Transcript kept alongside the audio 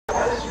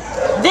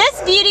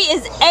This beauty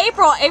is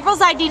April.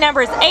 April's ID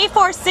number is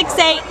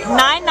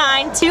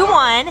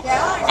A4689921.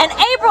 And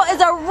April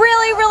is a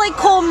really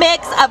cool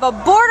mix of a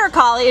border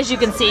collie, as you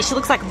can see. She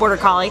looks like a border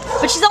collie,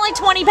 but she's only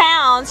 20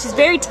 pounds. She's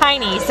very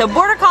tiny. So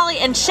border collie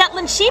and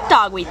Shetland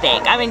sheepdog, we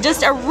think. I mean,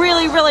 just a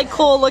really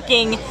cool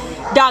looking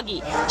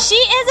doggy. She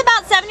is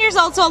about 7 years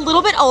old, so a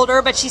little bit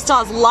older, but she still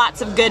has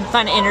lots of good,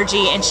 fun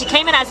energy. And she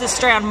came in as a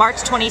stray on March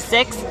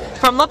 26th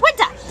from La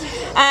Puente.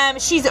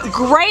 She's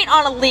great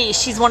on a leash.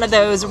 She's one of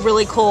those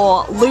really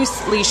cool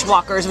loose leash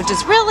walkers, which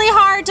is really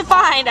hard to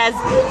find, as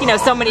you know,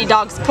 so many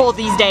dogs pull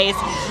these days.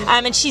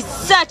 And she's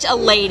such a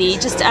lady,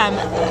 just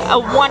a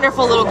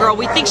wonderful little girl.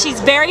 We think she's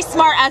very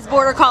smart, as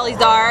border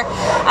collies are.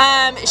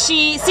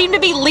 She seemed to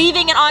be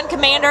leaving and on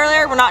command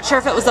earlier. We're not sure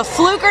if it was a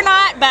fluke or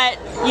not, but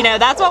you know,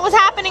 that's what was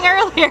happening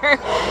earlier.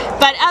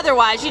 But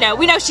otherwise, you know,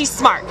 we know she's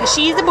smart because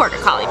she's a border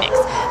collie mix.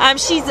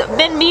 She's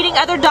been meeting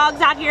other dogs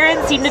out here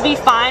and seemed to be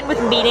fine with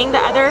meeting the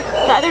other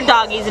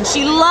doggies, and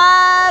she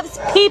loves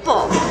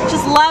people,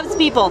 just loves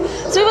people.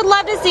 So we would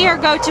love to see her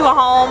go to a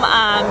home,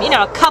 you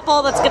know, a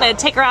couple that's going to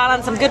take her out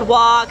on some good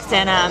walks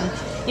and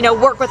you know,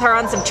 work with her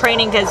on some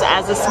training, because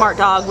as a smart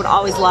dog would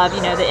always love,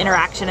 you know, the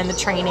interaction and the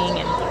training,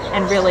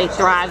 and really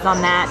thrives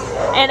on that.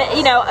 And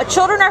you know,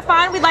 children are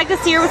fine. We'd like to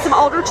see her with some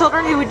older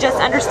children who would just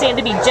understand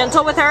to be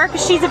gentle with her,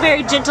 because she's a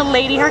very gentle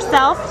lady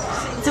herself.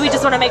 So we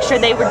just want to make sure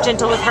they were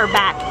gentle with her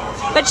back.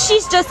 But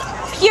she's just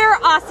pure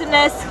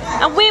awesomeness,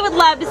 and we would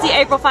love to see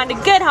April find a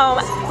good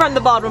home from the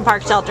Baldwin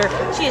Park shelter.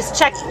 She is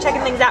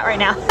checking things out right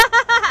now.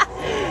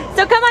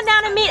 So come on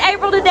down and meet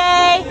April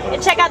today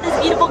and check out this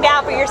beautiful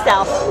gal for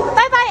yourself.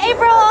 Bye bye,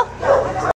 April.